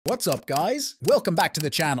What's up, guys? Welcome back to the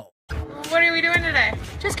channel. What are we doing today?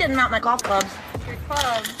 Just getting out my golf clubs. Your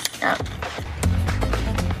clubs. Yeah.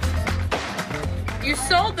 You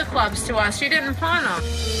sold the clubs to us. You didn't pawn them.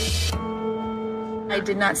 I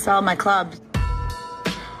did not sell my clubs.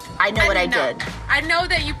 I know what I did. I know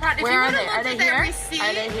that you probably. Where are they? Are they here?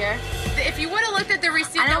 Are they here? If you would have looked at the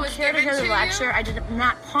receipt that was given to you. I don't care to hear the lecture. I did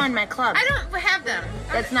not pawn my clubs. I don't have them.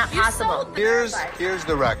 That's not possible. Here's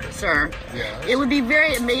the record. Sir, yes. It would be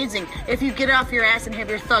very amazing if you get off your ass and have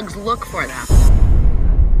your thugs look for them.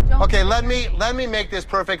 Okay, let me make this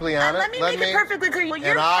perfectly honest. Let me make it perfectly clear. Well,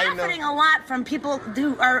 you're profiting a lot from people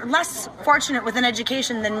who are less fortunate with an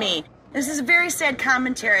education than me. This is a very sad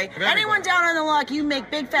commentary. Anyone down on the luck you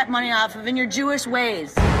make big fat money off of in your Jewish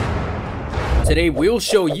ways. Today we'll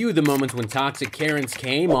show you the moments when toxic Karens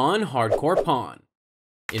came on Hardcore Pawn.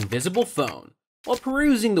 Invisible phone. While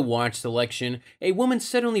perusing the watch selection, a woman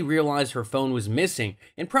suddenly realized her phone was missing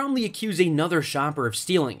and promptly accused another shopper of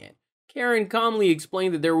stealing it. Karen calmly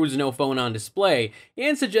explained that there was no phone on display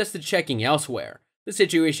and suggested checking elsewhere. The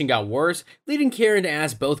situation got worse, leading Karen to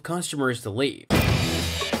ask both customers to leave.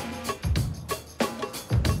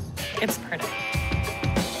 It's pretty.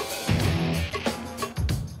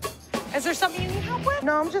 Is there something you need help with?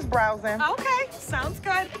 No, I'm just browsing. Okay, sounds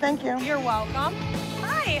good. Thank you. You're welcome.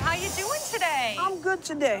 Hi, how you doing today? I'm good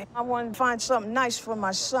today. I want to find something nice for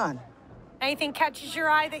my son. Anything catches your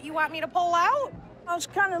eye that you want me to pull out? I was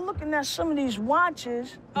kind of looking at some of these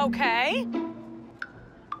watches. Okay.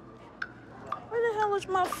 Where the hell is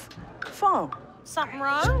my phone? Something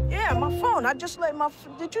wrong? Yeah, my phone. I just let my...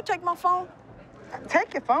 Did you take my phone?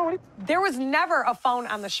 Take your phone. There was never a phone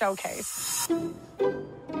on the showcase.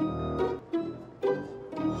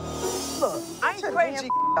 Look, I ain't crazy,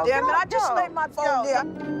 damn it. I just laid my phone there.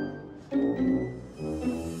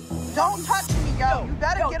 Don't touch me, yo. You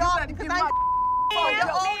better get off because I ain't...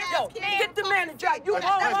 Yo, get the manager. You Don't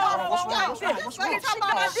touch me.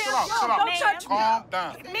 Calm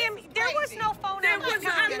down. Ma'am, there was no phone on the I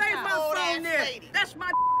showcase. laid my phone there. That's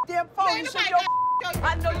my damn phone. You see,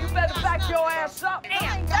 I know you better back your ass up.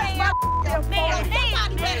 That's my damn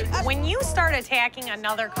phone. When you start attacking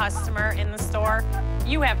another customer in the store,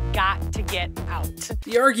 you have got to get out.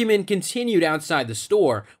 The argument continued outside the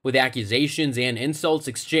store, with accusations and insults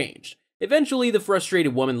exchanged. Eventually, the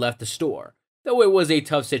frustrated woman left the store. Though it was a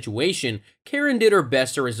tough situation, Karen did her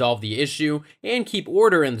best to resolve the issue and keep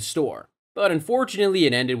order in the store. But unfortunately,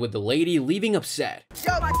 it ended with the lady leaving upset.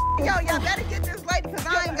 Yo, y'all better get this lady because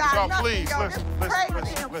I ain't got nothing. Please, yo,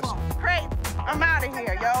 listen. Crazy. I'm out of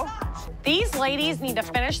here, yo. These ladies need to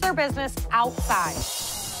finish their business outside.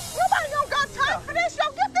 Nobody don't got time for this. Yo,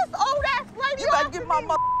 get this old ass lady. You better get my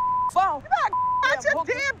phone. You better mind your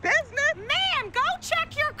damn business. Man, go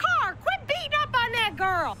check your car. Quit beating up on that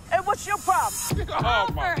girl. Hey, what's your problem? Oh,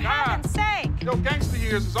 For my God. heaven's sake. Your gangster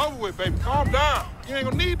years is over with, baby. Calm down. You ain't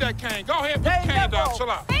gonna need that cane. Go ahead, put the cane down. Chill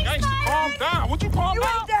out. Thanks, Gangster, calm down. Would you calm You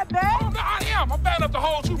down? ain't that bad. Calm down. I am. I'm bad enough to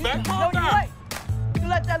hold you back. Calm No, you down. ain't. You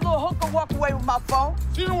let that little hooker walk away with my phone?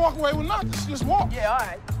 She didn't walk away with nothing. She just walked. Yeah, all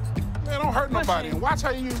right. Man, don't hurt nobody. And watch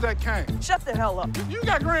how you use that cane. Shut the hell up. You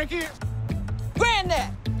got grandkids?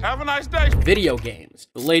 Granddad. Have a nice day. Video games.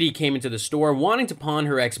 The lady came into the store wanting to pawn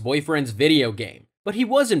her ex-boyfriend's video game, but he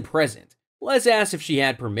wasn't present. Les asked if she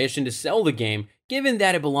had permission to sell the game, given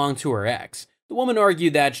that it belonged to her ex. The woman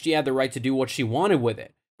argued that she had the right to do what she wanted with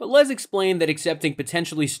it, but Les explained that accepting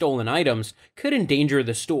potentially stolen items could endanger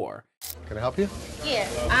the store. Can I help you? Yeah,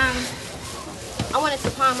 I wanted to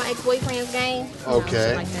pawn my ex-boyfriend's game.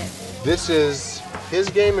 Okay. Like that. This is his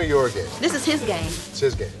game or your game? This is his game. It's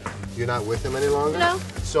his game. You're not with him any longer? No.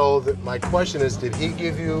 So my question is, did he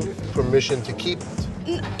give you permission to keep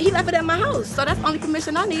it? He left it at my house, so that's the only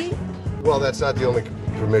permission I need. Well, that's not the only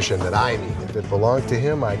permission that I need. If it belonged to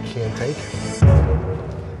him, I can't take it.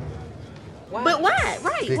 But why?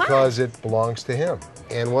 Right, Because it belongs to him.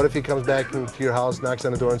 And what if he comes back into your house, knocks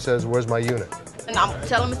on the door and says, where's my unit? why? And I'm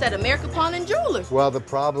telling him it's at American Pawn and Jewelers. Well, the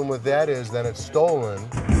problem with that is then it's stolen.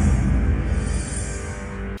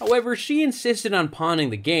 However, she insisted on pawning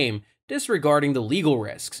the game, disregarding the legal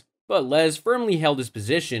risks. But Les firmly held his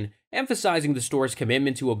position, emphasizing the store's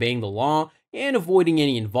commitment to obeying the law and avoiding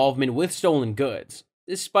any involvement with stolen goods.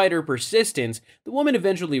 Despite her persistence, the woman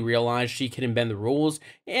eventually realized she couldn't bend the rules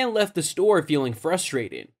and left the store feeling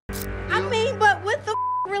frustrated. I mean, but what the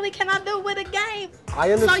really can I do with a game?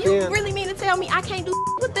 I understand. So you really mean to tell me I can't do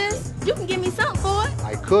with this? You can give me something for it.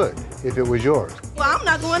 I could, if it was yours. Well, I'm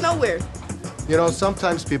not going nowhere. You know,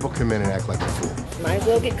 sometimes people come in and act like a fool. Might as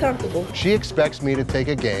well get comfortable. She expects me to take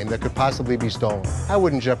a game that could possibly be stolen. I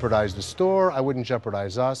wouldn't jeopardize the store. I wouldn't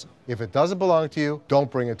jeopardize us. If it doesn't belong to you, don't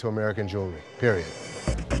bring it to American Jewelry, period.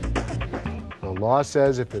 The law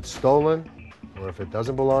says if it's stolen or if it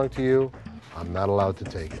doesn't belong to you, I'm not allowed to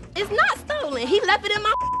take it. It's not stolen. He left it in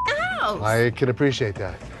my house. I can appreciate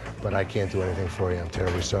that, but I can't do anything for you. I'm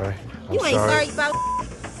terribly sorry. You ain't sorry about.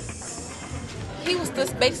 He was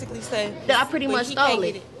just basically saying that I pretty much stole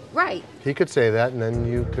it. Right. He could say that, and then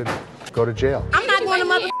you could go to jail. I'm not going to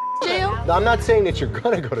mother jail. Now, I'm not saying that you're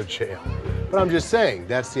gonna go to jail, but I'm just saying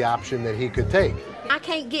that's the option that he could take. I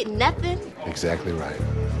can't get nothing. Exactly right.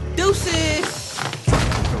 Deuces.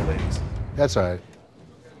 No, ladies. That's all right.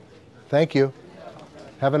 Thank you.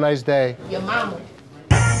 Have a nice day. Your mama.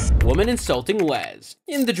 Woman insulting Les.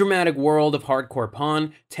 In the dramatic world of hardcore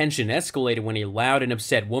pawn, tension escalated when a loud and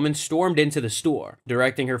upset woman stormed into the store,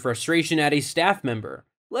 directing her frustration at a staff member.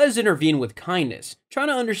 Les intervened with kindness, trying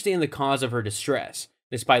to understand the cause of her distress.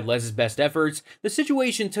 Despite Les's best efforts, the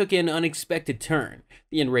situation took an unexpected turn.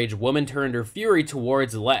 The enraged woman turned her fury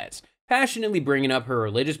towards Les, passionately bringing up her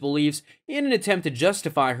religious beliefs in an attempt to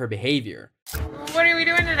justify her behavior. What are we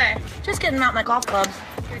doing today? Just getting out my golf clubs.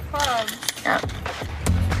 Your clubs. Yeah.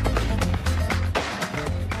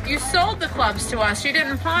 You sold the clubs to us. You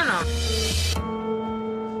didn't pawn them.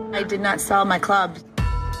 I did not sell my clubs.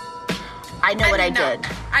 I know what I did.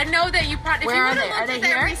 I know that you probably. Where are they? Are they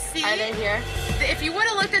here? Are they here? If you would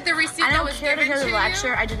have looked at the receipt that was given to you. I don't care to hear the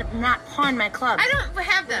lecture. I did not pawn my clubs. I don't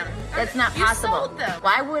have them. That's not possible. You sold them.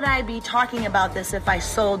 Why would I be talking about this if I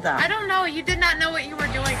sold them? I don't know. You did not know what you were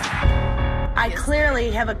doing. I clearly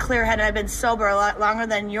have a clear head, and I've been sober a lot longer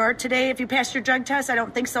than you're today. If you passed your drug test, I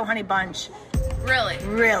don't think so, honey bunch. Really?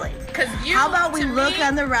 Really? Because you. How about we look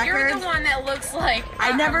on the record? You're the one that looks like.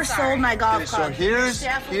 I never sold my golf club. So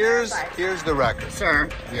here's the record. Sir,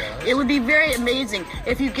 yes. It would be very amazing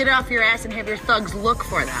if you get off your ass and have your thugs look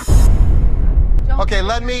for them. Okay,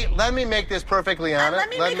 let me make this perfectly honest.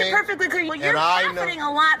 Let me make it perfectly clear. Well, you're profiting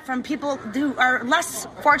a lot from people who are less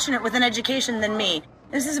fortunate with an education than me.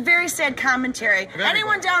 This is a very sad commentary.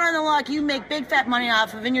 Anyone down on the luck you make big fat money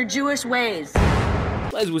off of in your Jewish ways.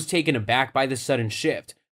 Les was taken aback by the sudden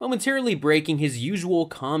shift, momentarily breaking his usual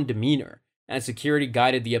calm demeanor. As security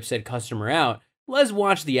guided the upset customer out, Les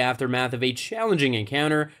watched the aftermath of a challenging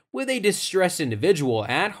encounter with a distressed individual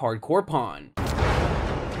at Hardcore Pawn.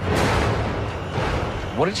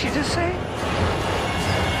 What did she just say?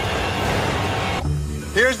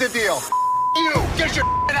 Here's the deal. You, get your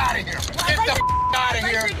out of here. Get the out of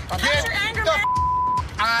here. Get the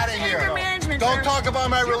out of here. Don't talk about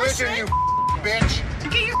my religion, you bitch.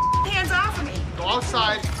 Get your hands off of me. Go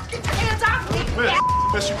outside. Get your hands off of me.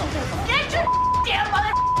 Mister. Get your damn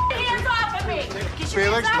mother hands off of me.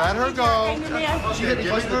 Felix, let her go. She hit me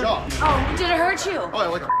close to the jaw. Oh, did it hurt you? Oh, I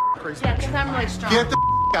like crazy. Yeah, because I'm really strong. Get the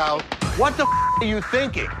out. What the are you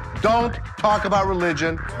thinking? Don't talk about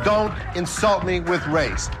religion. Don't insult me with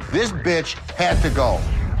race. This bitch had to go.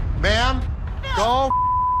 Ma'am, go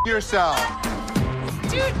yourself.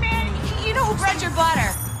 Dude, man, you know who breads your butter?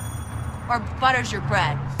 Or butters your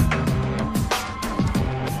bread?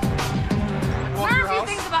 Learn a few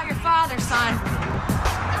things about your father, son.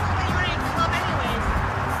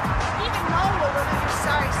 Even though we're living your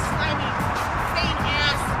sorry, slimy, vain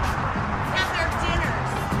ass. Have their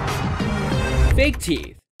dinners. Fake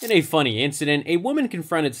teeth. In a funny incident, a woman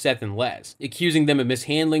confronted Seth and Les, accusing them of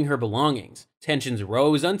mishandling her belongings. Tensions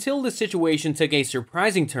rose until the situation took a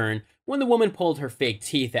surprising turn when the woman pulled her fake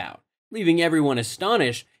teeth out, leaving everyone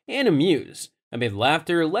astonished and amused. Amid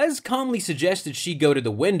laughter, Les calmly suggested she go to the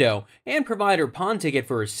window and provide her pawn ticket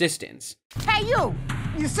for assistance. Hey, you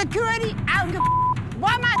security? I don't give a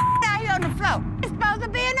why am I out here on the floor? It's supposed to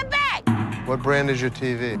be in the bag. What brand is your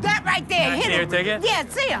TV? That right there. Hit your it. ticket? Yeah,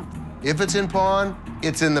 see him. If it's in pawn,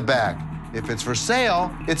 it's in the back. If it's for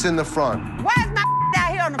sale, it's in the front. Why is my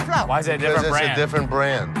out here on the floor? Why is that a Because different it's brand? a different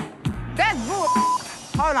brand. That's bull.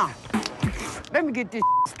 Hold on. Let me get this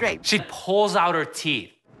straight. She pulls out her teeth.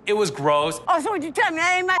 It was gross. Oh, so what you telling me?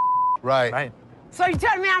 That ain't my Right. Right. So you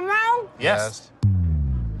telling me I'm wrong? Yes.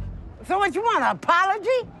 So what you want, an apology?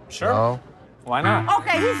 Sure. No. Why not?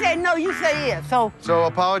 Okay, he said no, you say yes. So,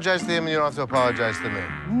 apologize to him and you don't have to apologize to me.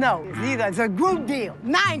 no. It's a group deal.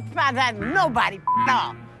 I ain't apologizing to nobody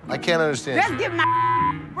off. I can't understand. Let's get my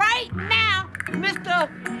right now, Mr.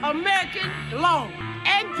 American Loan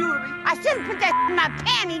and Jewelry. I should have put that in my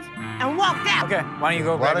panties and walked out. Okay, why don't you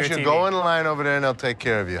go Why grab don't your you TV? go in line over there and they'll take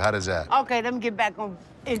care of you? How does that? Okay, let me get back on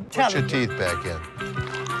Put your intelligence. teeth back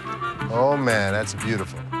in. Oh, man, that's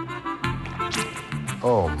beautiful.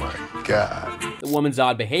 Oh, my God. The woman's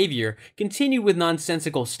odd behavior continued with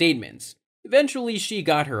nonsensical statements. Eventually, she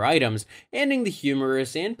got her items, ending the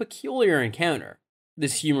humorous and peculiar encounter.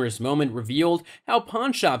 This humorous moment revealed how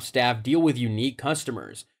pawn shop staff deal with unique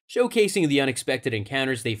customers, showcasing the unexpected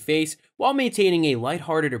encounters they face while maintaining a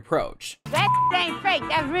lighthearted approach. That ain't fake,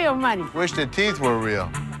 that's real money. Wish the teeth were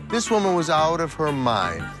real. This woman was out of her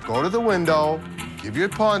mind. Go to the window, give your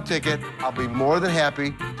pawn ticket. I'll be more than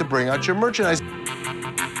happy to bring out your merchandise.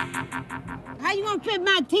 How you gonna fit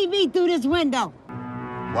my TV through this window?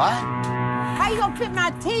 What? How you gonna fit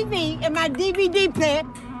my TV and my DVD player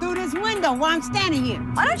through this window while I'm standing here?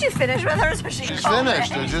 Why don't you finish with her so she can She's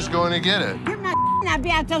finished. They're just going to get it. Get my and I'll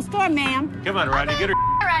be out your store, ma'am. Come on, Rodney, get her.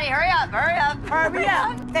 Ready, hurry up, hurry up. Hurry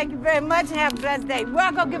up. Thank you very much and have a blessed day. Well,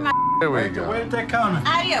 I'll go get my Here we go. Wait at that counter.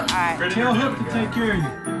 Adios. All right. Tell Hook to take care of you.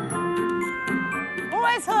 Who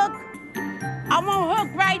is Hook? I'm on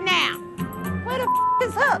Hook right now. Where the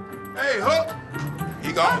is Hook? Hey, Hook.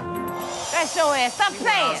 He gone. That's your ass. Stop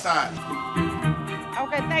playing. Outside.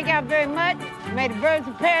 Okay, thank y'all very much. May the birds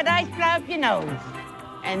of paradise fly up your nose.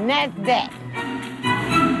 And that's that.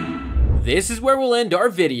 This is where we'll end our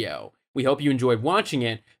video. We hope you enjoyed watching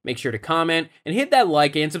it. Make sure to comment and hit that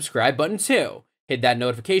like and subscribe button too. Hit that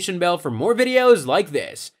notification bell for more videos like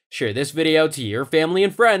this. Share this video to your family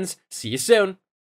and friends. See you soon.